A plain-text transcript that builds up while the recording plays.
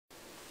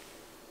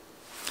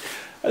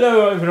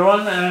Hello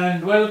everyone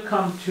and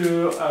welcome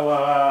to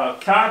our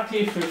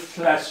 35th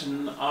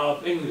lesson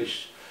of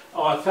English.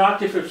 Our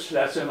 35th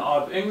lesson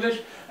of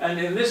English, and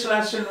in this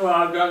lesson we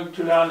are going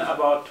to learn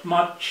about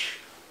much,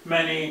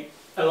 many,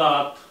 a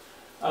lot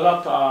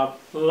of,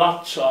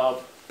 lots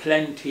of,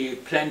 plenty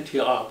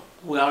of.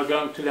 We are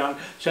going to learn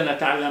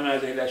سنتعلم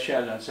هذه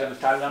الأشياء الآن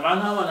سنتعلم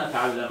عنها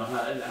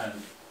ونتعلمها الآن.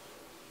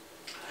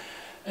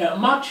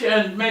 Much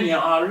and many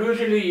are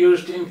usually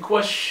used in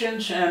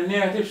questions and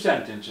negative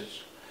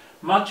sentences.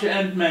 Much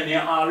and many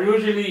are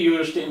usually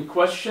used in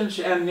questions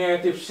and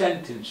negative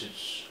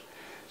sentences.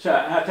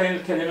 هاتين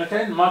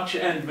الكلمتين much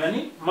and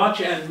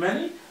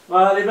many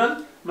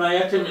غالبا ما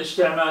يتم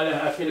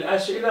استعمالها في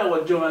الأسئلة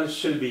والجمل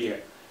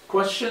السلبية.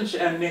 Questions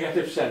and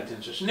negative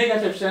sentences.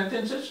 Negative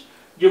sentences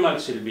جمل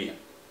سلبية.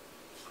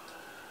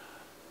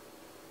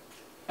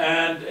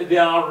 And they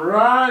are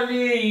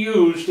rarely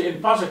used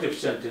in positive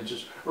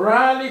sentences.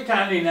 Rarely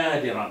تعني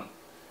نادرا.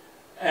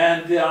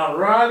 And they are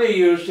rarely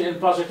used in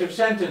positive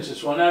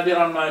sentences.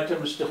 ونادرا ما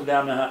يتم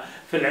استخدامها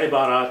في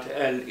العبارات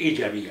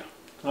الإيجابية.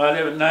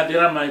 غالبا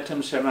نادرا ما يتم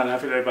استعمالها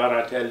في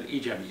العبارات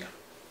الإيجابية.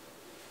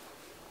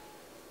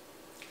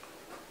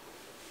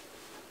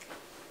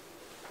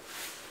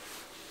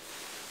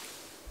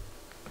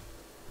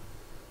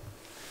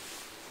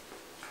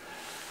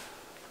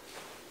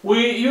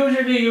 We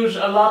usually use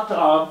a lot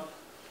of,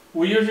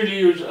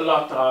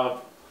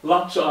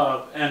 lots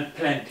of, and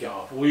plenty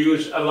of. We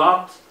use a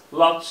lot,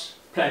 lots,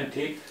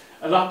 plenty,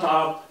 a lot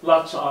of,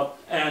 lots of,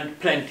 and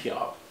plenty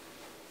of.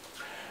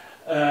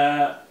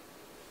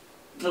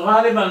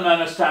 غالبا ما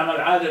نستعمل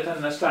عادة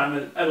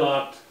نستعمل a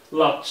lot,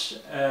 lots,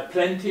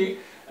 plenty,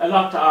 a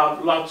lot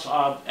of, lots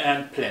of,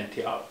 and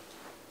plenty of.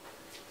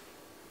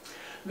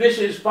 This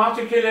is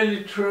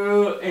particularly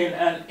true in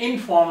an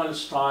informal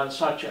style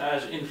such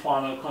as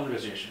informal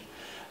conversation.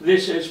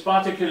 This is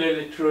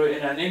particularly true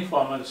in an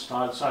informal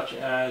style such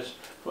as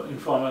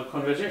informal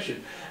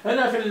conversation.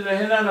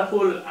 هنا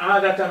نقول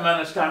عادة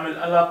ما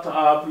نستعمل a lot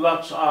of,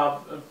 lots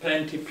of,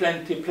 plenty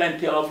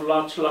of,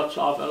 lots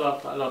of, a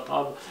lot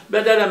of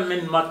بدلا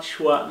من much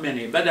و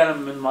many.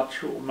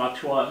 much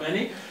و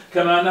many.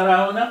 كما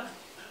نرى هنا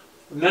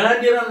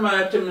نادرا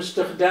ما يتم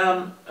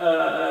استخدام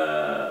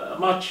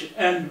much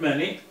and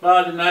many.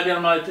 نادرا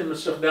ما يتم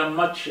استخدام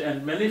much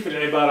and many في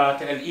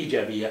العبارات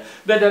الإيجابية.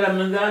 بدلا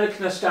من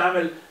ذلك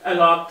نستعمل a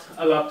lot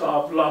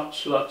of,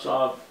 lots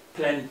of,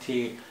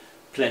 plenty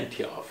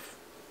of.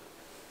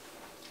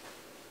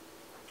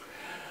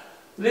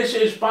 This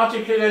is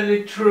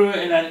particularly true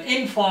in an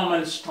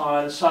informal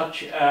style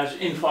such as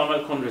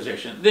informal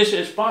conversation. This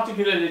is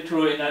particularly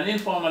true in an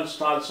informal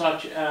style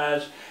such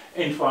as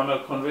informal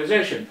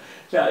conversation.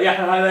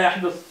 هذا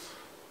يحدث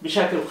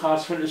بشكل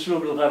خاص في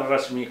الأسلوب الغير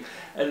رسمي،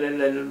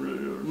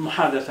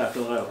 المحادثات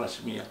الغير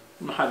رسمية،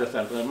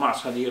 المحادثات مع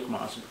صديق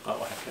مع أصدقاء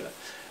وهكذا.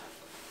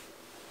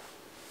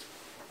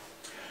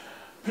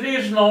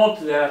 Please note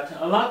that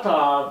a lot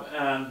of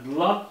and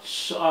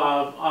lots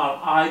of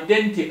are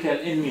identical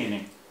in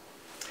meaning.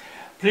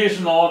 Please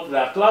note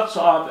that lots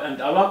of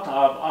and a lot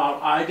of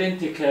are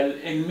identical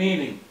in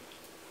meaning.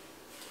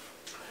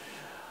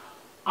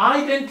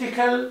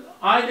 Identical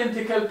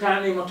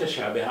تعني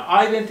متشابهة.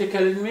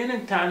 Identical in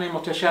meaning تعني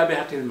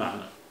متشابهة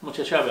المعنى.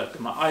 متشابهة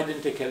المعنى.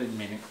 Identical in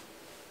meaning.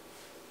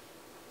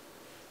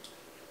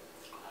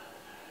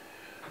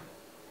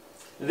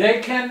 They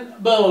can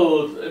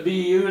both be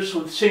used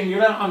with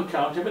singular,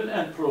 uncountable,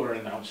 and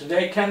plural nouns.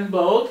 They can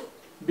both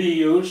be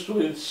used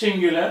with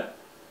singular,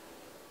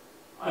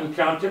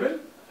 uncountable,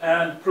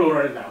 and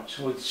plural nouns.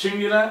 With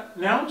singular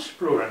nouns,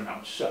 plural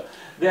nouns. So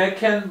they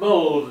can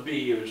both be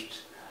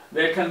used.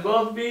 They can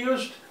both be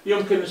used.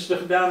 يمكن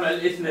استخدام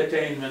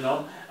الاثنتين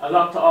منهم a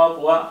lot of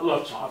و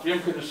lots of.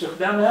 يمكن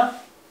استخدامها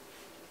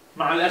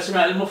مع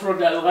الأسماء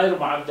المفردة الغير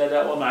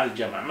معددة ومع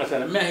الجمع.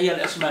 مثلا ما هي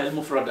الأسماء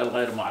المفردة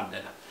الغير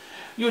معددة؟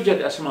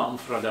 يوجد أسماء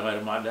مفردة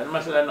غير معددة.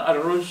 مثلا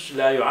الرز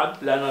لا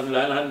يعد،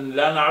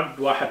 لا نعد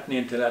 1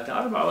 2 3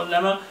 4،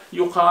 وإنما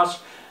يقاس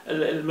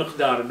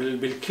المقدار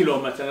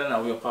بالكيلو مثلا،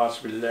 أو يقاس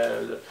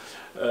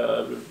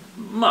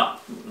ما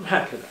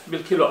هكذا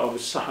بالكيلو أو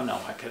بالصحن أو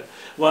هكذا.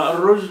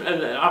 والرز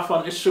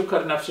عفوا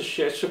السكر نفس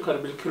الشيء، السكر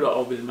بالكيلو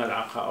أو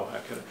بالملعقة أو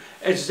هكذا.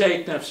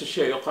 الزيت نفس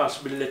الشيء يقاس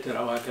باللتر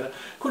أو هكذا.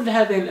 كل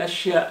هذه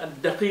الأشياء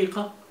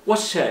الدقيقة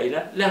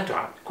والسائلة لا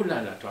تعد،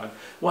 كلها لا تعد.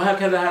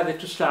 وهكذا هذه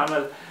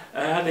تستعمل،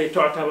 هذه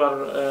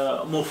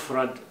تعتبر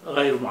مفرد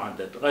غير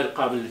معدد، غير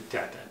قابل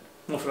للتعداد.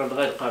 مفرد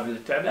غير قابل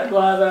للتعداد،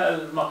 وهذا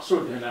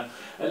المقصود هنا،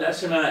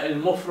 الأسماء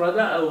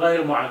المفردة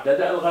الغير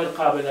معددة الغير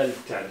قابلة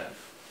للتعداد.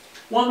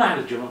 ومع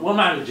الجمع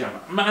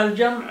مع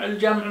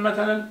الجمع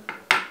مثلا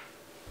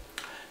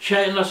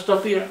شيء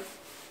نستطيع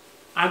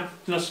عد،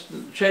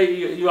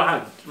 شيء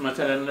يعد،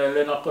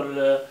 مثلا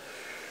لنقل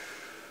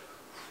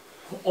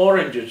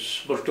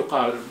oranges،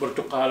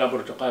 برتقالة،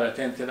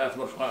 برتقالتين، 3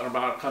 برتقال،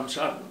 4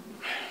 5.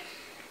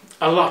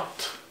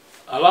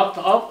 a lot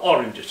of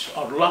oranges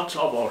or lots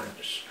of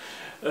oranges.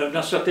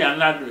 نستطيع أن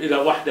نعد إلى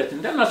وحدة،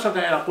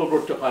 نستطيع أن نقول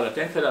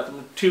برتقالتين،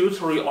 2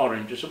 3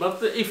 oranges.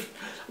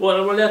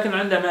 ولكن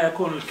عندما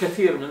يكون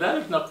الكثير من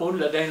ذلك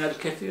نقول لدينا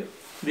الكثير.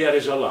 There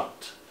is a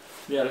lot.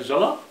 There is a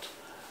lot.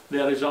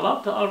 There is a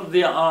lot, or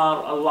there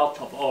are a lot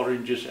of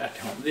oranges at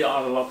home. There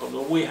are a lot of,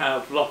 we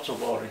have lots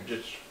of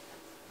oranges.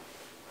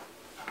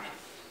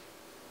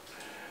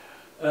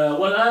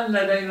 والآن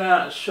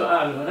لدينا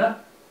سؤال هنا.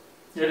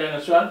 لدينا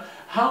سؤال.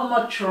 How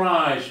much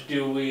rice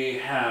do we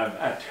have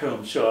at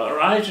home? So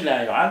rice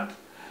لا يعد.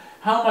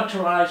 How much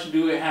rice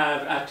do we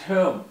have at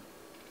home?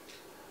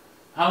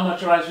 How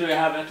much rice do we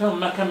have at home?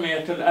 ما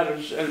كمية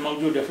الأرز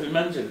الموجودة في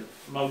المنزل؟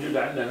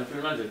 موجودة عندنا في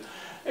المنزل.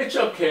 It's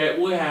okay,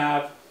 we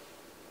have.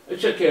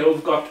 It's okay,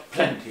 we've got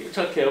plenty. It's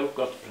okay, we've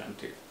got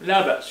plenty.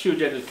 لا بأس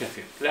يوجد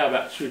الكثير. لا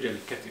بأس يوجد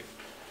الكثير.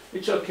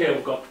 It's okay,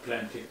 we've got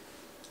plenty.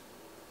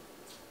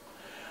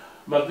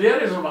 But there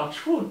isn't much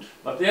food.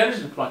 But there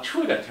isn't much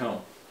food at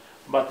home.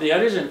 But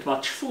there isn't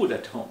much food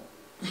at home.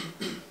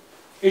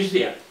 Is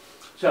there?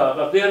 So,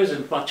 but there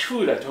isn't much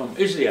food at home.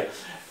 Is there?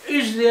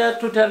 Is there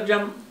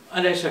تترجم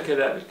أليس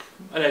كذلك؟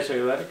 أليس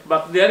كذلك؟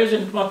 But there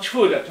isn't much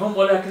food at home.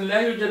 ولكن لا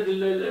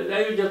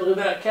يوجد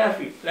غذاء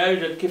كافي. لا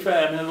يوجد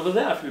كفاية من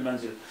الغذاء في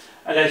المنزل.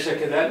 أليس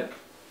كذلك؟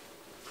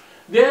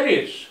 There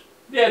is.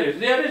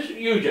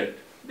 يوجد.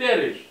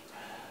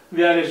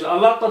 There is a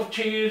lot of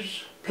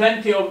cheese,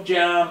 plenty of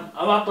jam,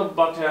 a lot of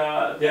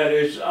butter, there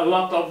is a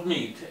lot of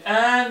meat,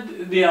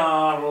 and there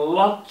are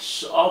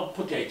lots of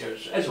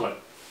potatoes as well.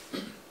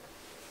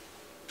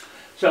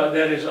 So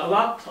there is a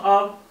lot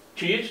of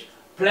cheese,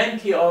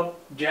 plenty of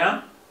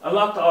jam, a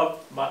lot of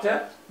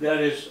butter, there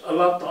is a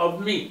lot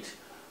of meat.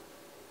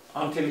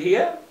 Until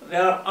here, they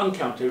are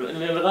uncountable.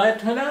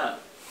 لغاية هنا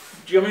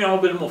جميعه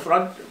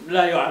بالمفرد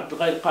لا يعد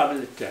غير قابل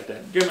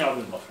للتعداد. جميعه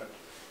بالمفرد.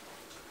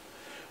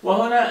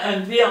 وهنا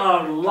and there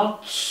are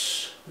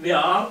lots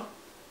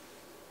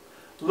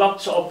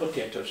of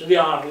potatoes.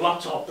 There are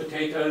lots of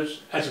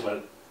potatoes as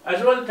well.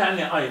 As well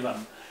تعني أيضا.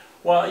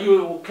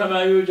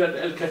 وكما يوجد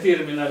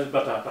الكثير من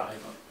البطاطا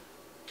أيضا.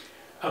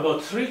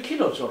 About 3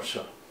 kilos or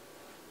so.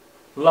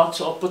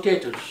 Lots of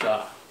potatoes.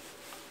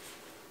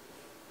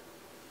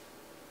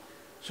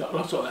 So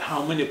lots of,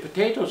 how many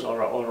potatoes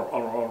or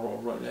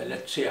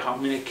let's say how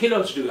many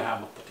kilos do you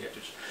have of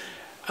potatoes?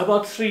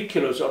 About 3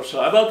 kilos or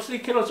so. About 3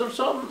 kilos or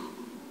so.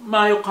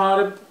 ما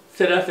يقارب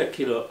 3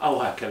 كيلو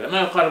أو هكذا.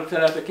 ما يقارب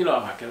 3 كيلو أو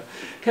هكذا.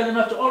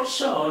 كلمة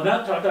also لا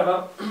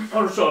تعتبر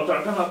also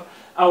تعتبر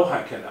أو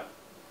هكذا.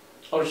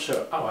 Also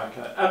أو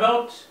هكذا.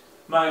 About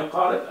ما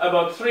يقارب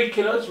about 3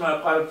 kilos ما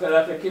يقارب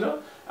 3 كيلو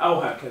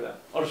أو هكذا.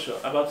 Also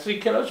about 3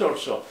 kilos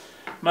also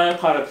ما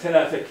يقارب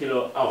 3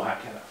 كيلو أو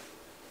هكذا.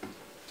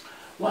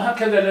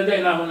 وهكذا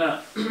لدينا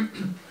هنا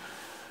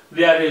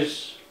there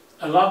is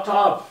a lot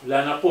of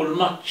لا نقول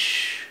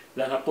much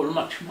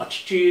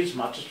cheese,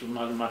 much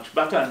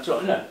butter and so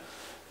on.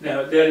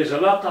 No, there is a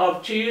lot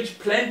of cheese,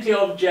 plenty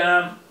of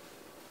jam.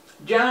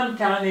 Jam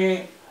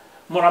تعني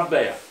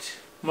مربيات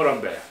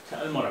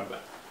المربى.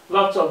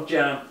 Lots of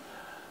jam,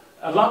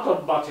 a lot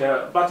of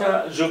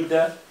butter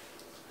زبدة.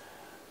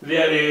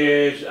 There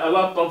is a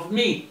lot of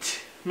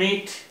meat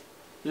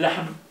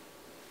لحم.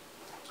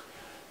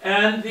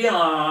 And there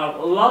are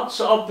lots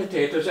of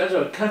potatoes as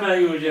well. كما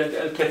يوجد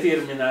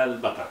الكثير من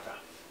البطاطا.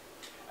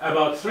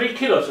 About 3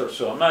 kilos or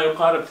so. ما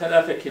يقارب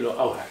 3 كيلو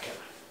أو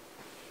هكذا.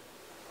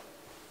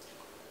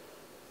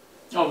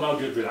 أو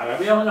موجود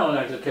بالعربية.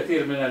 هناك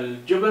الكثير من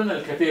الجبن،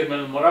 الكثير من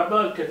المربى،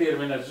 الكثير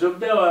من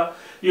الزبدة،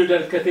 ويوجد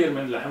الكثير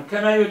من اللحم.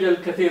 كما يوجد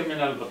الكثير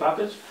من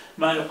البطاطس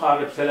ما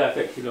يقارب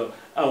 3 كيلو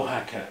أو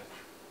هكذا.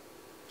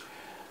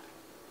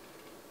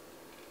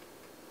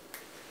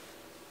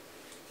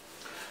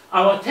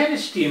 Our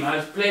tennis team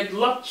has played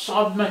lots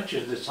of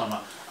matches this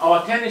summer.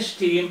 Our tennis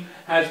team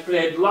has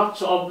played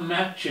lots of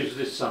matches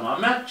this summer.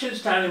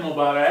 Matches تعني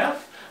مباريات.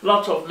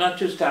 Lots of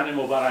matches تعني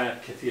مباريات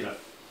كثيرة.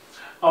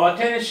 Our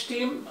tennis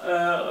team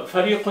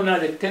فريقنا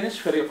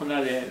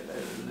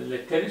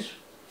للتنس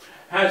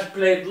has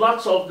played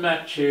lots of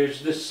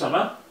matches this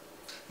summer,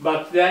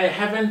 but they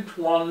haven't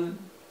won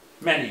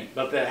many.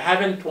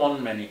 Haven't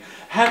won many.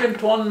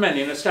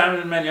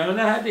 نستعمل many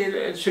هنا هذه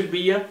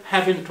السلبية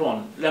haven't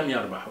won لم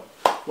يربحوا.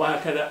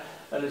 وهكذا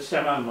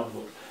الاستعمال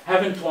المضبوط.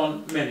 Haven't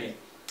won many.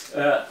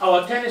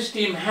 Our tennis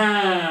team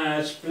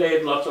has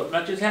played lots of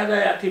matches.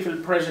 هذا يأتي في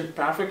ال present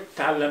perfect.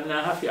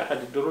 تعلمناها في أحد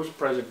الدروس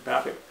present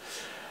perfect.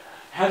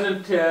 Has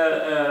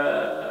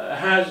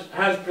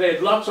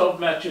played lots of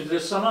matches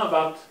this summer,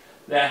 but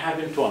they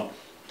haven't won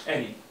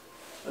any.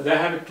 They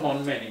haven't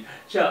won many.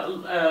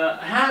 So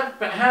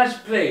has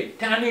played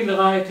تعني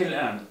لغاية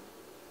الآن.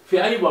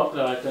 في أي وقت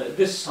لغاية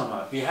this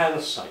summer في هذا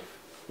الصيف.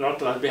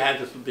 العطلة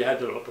بهذا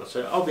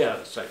العطلة أو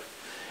بهذا الصيف.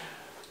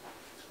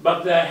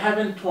 But they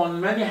haven't won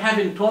many.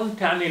 Haven't won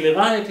تعني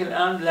لغاية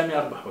الآن لم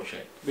يربحوا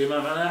شيء. بما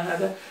معناه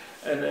هذا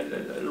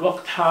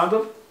الوقت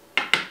حاضر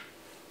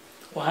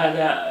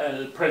وهذا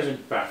ال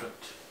present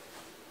perfect.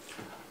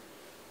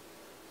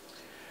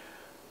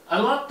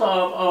 A lot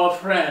of our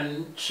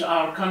friends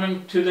are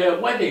coming to their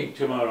wedding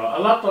tomorrow. A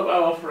lot of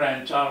our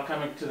friends are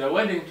coming to their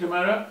wedding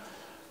tomorrow.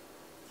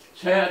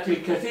 سيأتي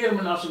الكثير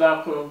من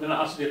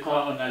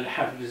أصدقائنا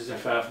لحفل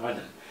الزفاف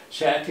غدا.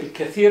 سيأتي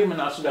الكثير من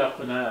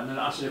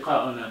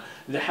أصدقائنا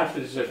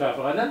لحفل الزفاف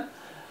غدا.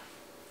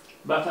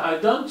 but I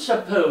don't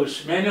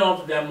suppose many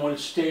of them will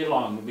stay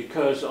long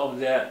because of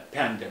the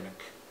pandemic.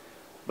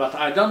 But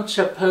I don't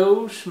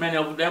suppose many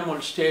of them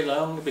will stay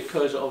long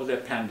because of the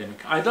pandemic.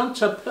 I don't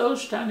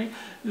suppose تعني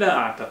لا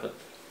أعتقد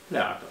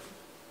لا أعتقد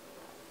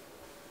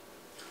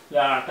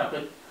لا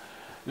أعتقد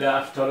لا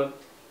أفترض.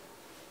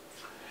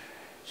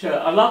 So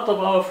a lot of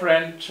our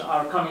friends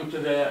are coming to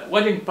the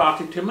wedding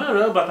party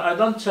tomorrow, but I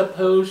don't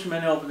suppose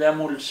many of them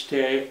will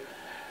stay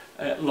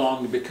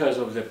long because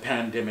of the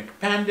pandemic.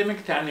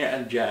 Pandemic تعني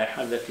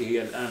الجائحة التي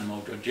هي الآن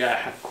موجودة،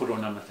 جائحة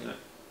كورونا مثلا.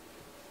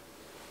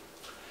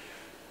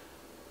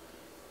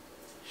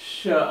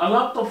 So a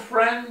lot of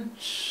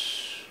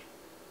friends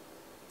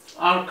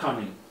are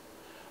coming,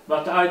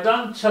 but I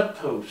don't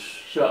suppose.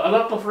 So a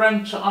lot of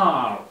friends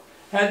are.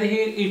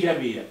 هذه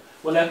إيجابية،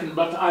 ولكن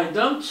but I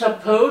don't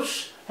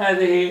suppose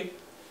هذه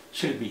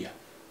سلبية.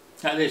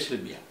 هذه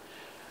سلبية.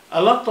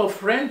 A lot of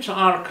friends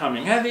are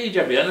coming. هذه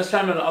إيجابية. أنا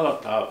أستعمل a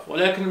lot of،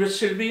 ولكن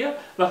بالسلبية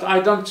but I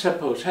don't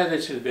suppose. هذه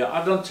سلبية.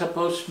 I don't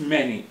suppose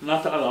many,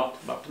 not a lot,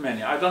 but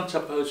many. I don't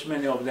suppose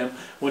many of them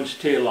will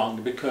stay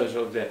long because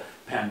of the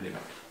pandemic.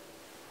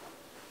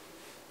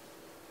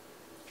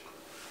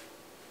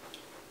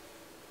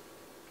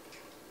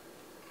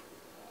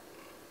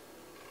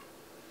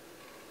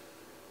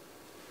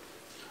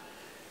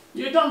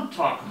 You don't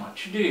talk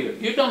much, do you?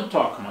 You don't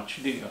talk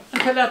much, do you?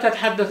 أنت لا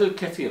تتحدث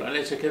الكثير،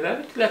 أليس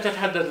كذلك؟ لا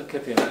تتحدث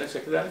الكثير، أليس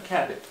كذلك؟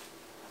 هذا.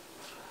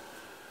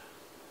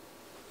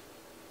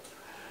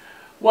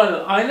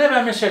 Well, I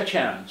never miss a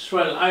chance.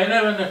 Well, I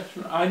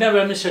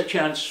never miss a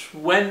chance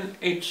when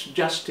it's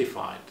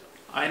justified.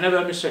 I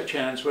never miss a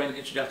chance when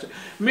it's justified.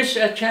 Miss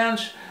a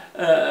chance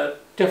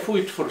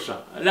تفوت فرصة.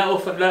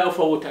 لا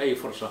أفوت أي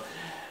فرصة.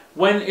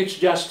 When it's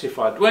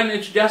justified. When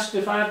it's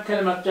justified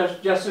كلمة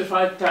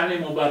justified تعني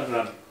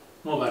مبرر.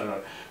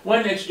 مبرر.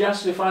 When it's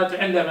justified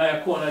عندما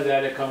يكون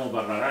ذلك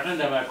مبررا.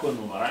 عندما يكون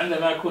مبرر.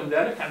 عندما يكون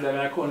ذلك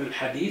عندما يكون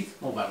الحديث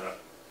مبرر.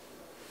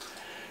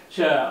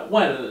 So,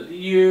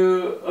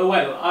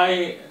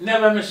 I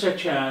never miss a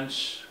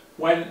chance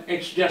when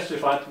it's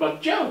justified,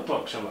 but Joe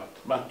talks a lot.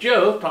 But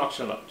Joe talks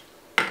a lot.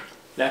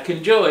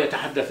 لكن Joe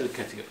يتحدث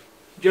الكثير.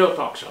 Joe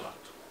talks a lot.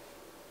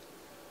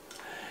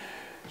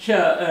 So,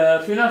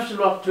 في نفس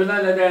الوقت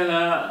هنا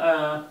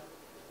لدينا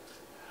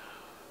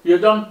you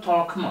don't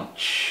talk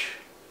much.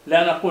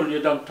 لا نقول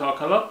you don't talk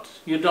a lot.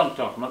 You don't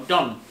talk much.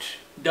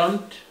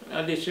 Don't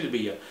هذه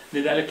سلبية.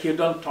 لذلك you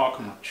don't talk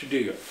much, do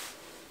you?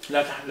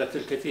 لا تتحدث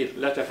الكثير.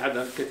 لا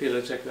تتحدث الكثير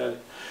ليس كذلك.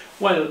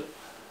 Well,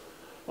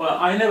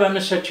 I never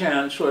miss a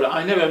chance. Well,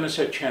 I never miss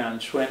a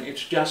chance when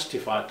it's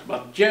justified.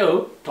 But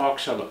Joe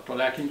talks a lot.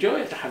 ولكن Joe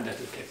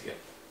يتحدث الكثير.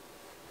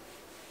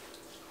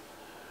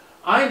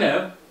 I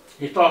know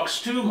he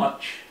talks too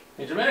much.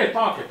 He's very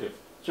talkative.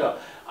 So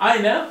I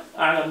know,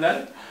 أعلم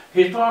ذلك.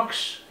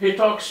 He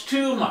talks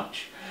too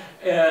much.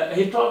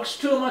 He talks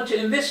too much.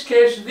 In this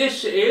case,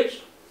 this is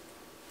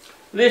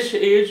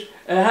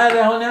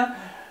هذا هنا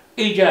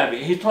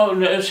إيجابي.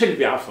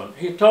 سلبي عفوا.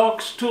 He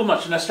talks too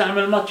much.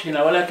 نستعمل much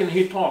هنا ولكن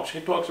he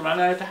talks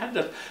معناه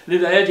يتحدث.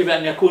 لذا يجب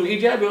أن يكون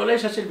إيجابي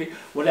وليس سلبي.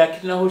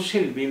 ولكنه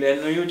سلبي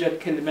لأنه يوجد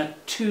كلمة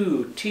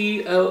to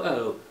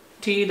T-O-O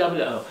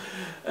T-W-O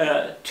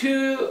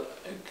to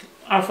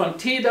عفوا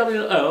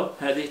T-W-O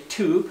هذه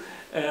to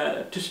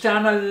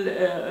تستعمل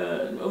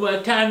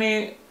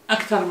وتعني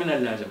أكثر من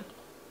اللازم،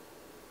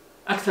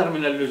 أكثر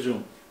من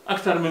اللزوم،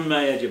 أكثر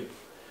مما يجب.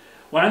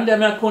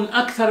 وعندما يكون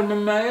أكثر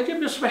مما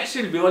يجب يصبح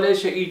سلبي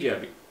وليس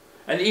إيجابي.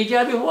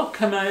 الإيجابي هو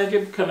كما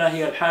يجب، كما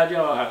هي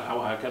الحاجة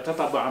وهكذا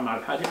تطبع مع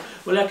الحاجة.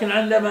 ولكن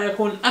عندما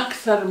يكون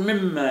أكثر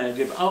مما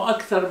يجب أو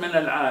أكثر من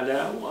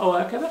العادة أو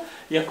هكذا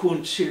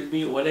يكون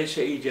سلبي وليس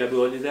إيجابي.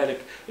 ولذلك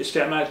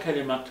استعمال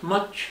كلمة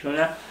much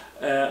هنا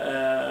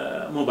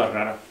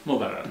مبررة.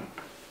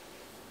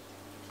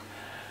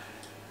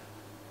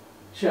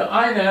 So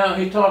I know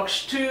he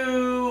talks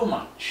too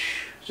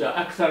much. So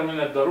أكثر من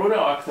الضرورة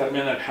أو أكثر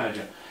من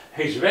الحاجة.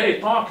 He's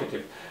very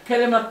talkative.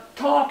 كلمة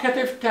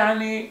talkative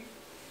تعني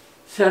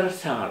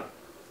ثرثار.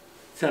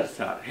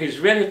 He's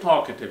very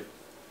talkative.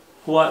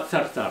 هو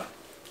ثرثار.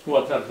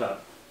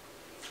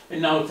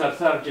 إنه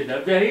ثرثار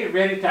جدا.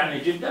 Very تعني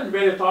جدا.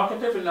 Very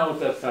talkative. إنه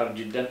ثرثار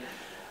جدا.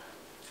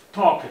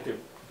 Talkative.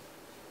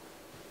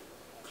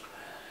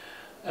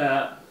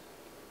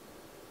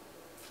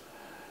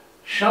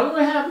 Shall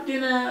we have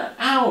dinner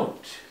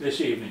out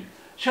this evening?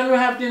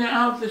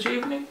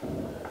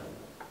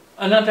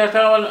 أنا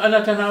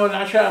أتناول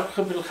العشاء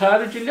في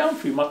الخارج اليوم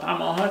في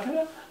مطعم أو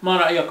هكذا. ما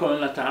رأيكم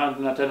أن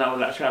نتناول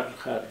العشاء في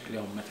الخارج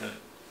اليوم مثلا؟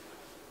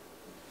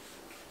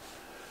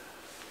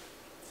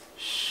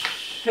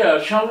 So,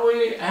 shall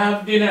we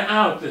have dinner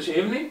out this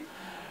evening?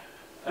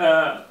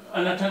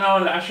 أن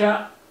نتناول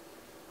العشاء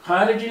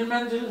خارج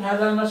المنزل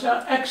هذا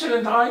المساء.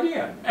 Excellent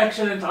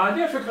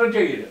idea. فكرة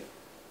جيدة.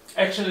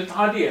 Excellent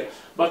idea.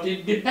 But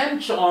it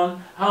depends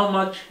on how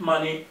much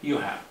money you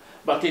have.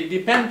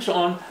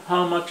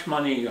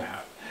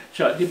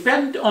 So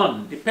depend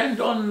on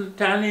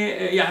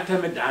تعني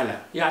يعتمد على.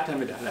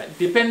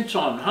 Depends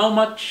on how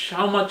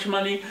much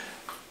money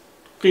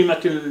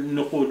قيمة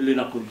النقود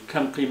لنقول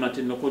كم قيمة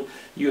النقود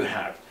you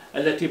have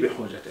التي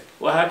بحوزتك،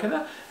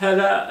 وهكذا.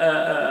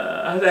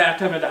 هذا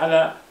يعتمد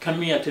على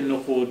كمية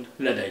النقود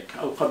لديك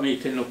أو كمية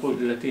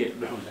النقود التي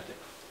بحوزتك.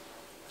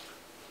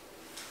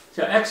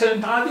 So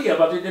excellent idea,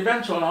 but it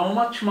depends on how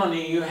much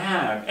money you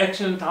have.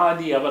 Excellent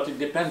idea, but it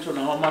depends on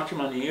how much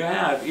money you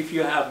have. If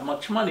you have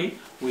much money,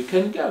 we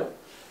can go.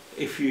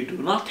 If you do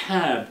not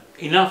have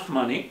enough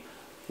money,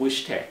 we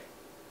stay.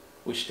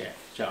 We stay.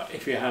 So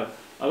if you have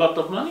a lot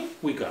of money,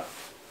 we go.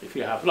 If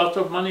you have lots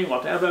of money,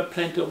 whatever,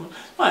 plenty of money,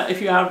 well,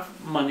 if you have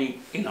money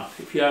enough.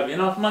 If you have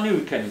enough money,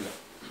 we can go.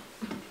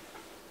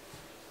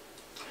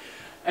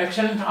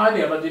 Excellent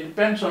idea, but it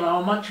depends on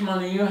how much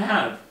money you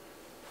have.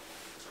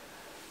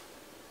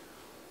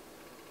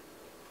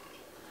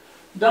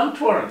 Don't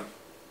worry.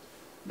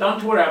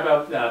 Don't worry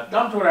about that.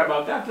 Don't worry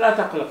about that. لا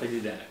تقلق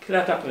لذلك.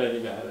 لا تقلق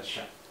بهذا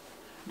الشيء.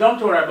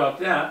 Don't worry about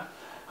that.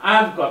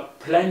 I've got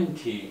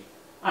plenty.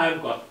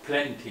 I've got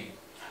plenty.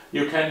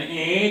 You can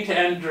eat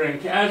and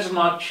drink as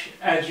much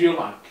as you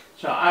like.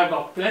 So I've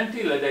got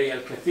plenty. لدي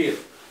الكثير.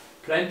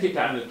 Plenty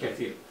تعني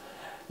الكثير.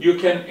 You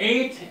can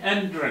eat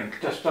and drink.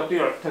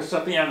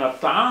 تستطيع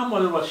الطعام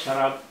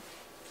والشراب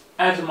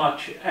as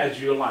much as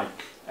you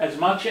like. As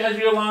much as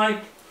you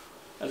like.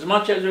 As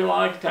much as you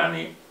like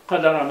تعني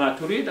قدر ما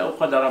تريد أو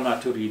قدر ما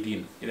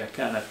تريدين. إذا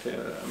كانت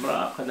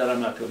امرأة قدر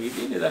ما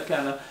تريدين. إذا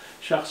كان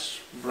شخص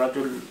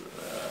رجل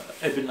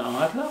ابن أو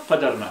هكذا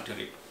قدر ما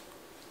تريد.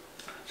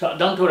 So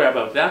don't worry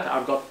about that.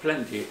 I've got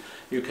plenty.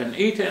 You can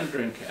eat and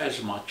drink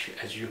as much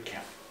as you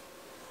can.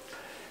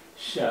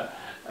 So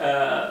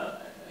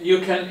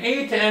you can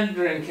eat and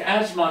drink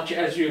as much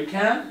as you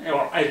can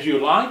or as you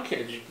like,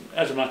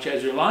 as much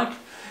as you like.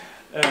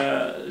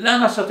 لا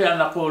نستطيع أن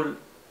نقول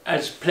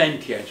as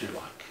plenty as you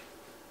like.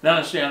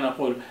 لا نستطيع أن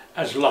نقول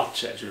as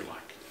lots as you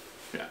like.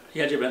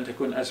 يجب أن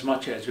تكون as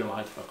much as you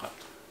like فقط.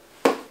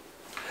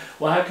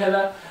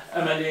 وهكذا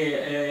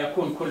أملي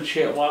يكون كل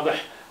شيء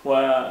واضح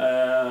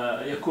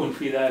ويكون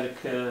في ذلك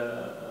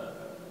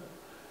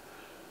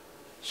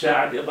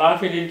ساعد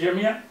إضافي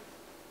للجميع.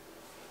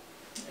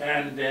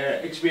 And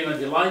it's been a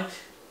delight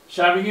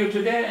serving you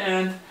today,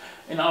 and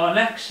in our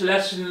next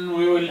lesson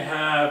we will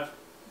have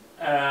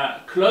a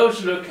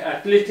close look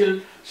at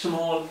little,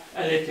 small,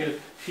 a little,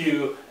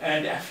 few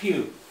and a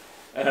few.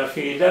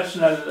 في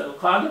درسنا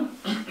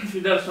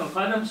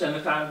القادم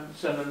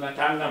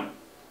سنتعلم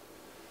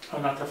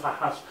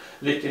ونتفحص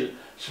little,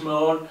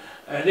 small,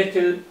 a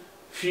little,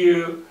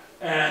 few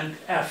and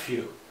a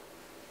few.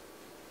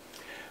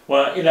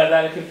 وإلى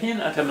ذلك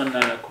الحين أتمنى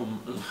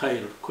لكم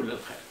الخير كل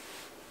الخير.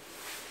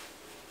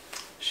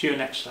 See you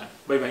next time.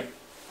 Bye bye.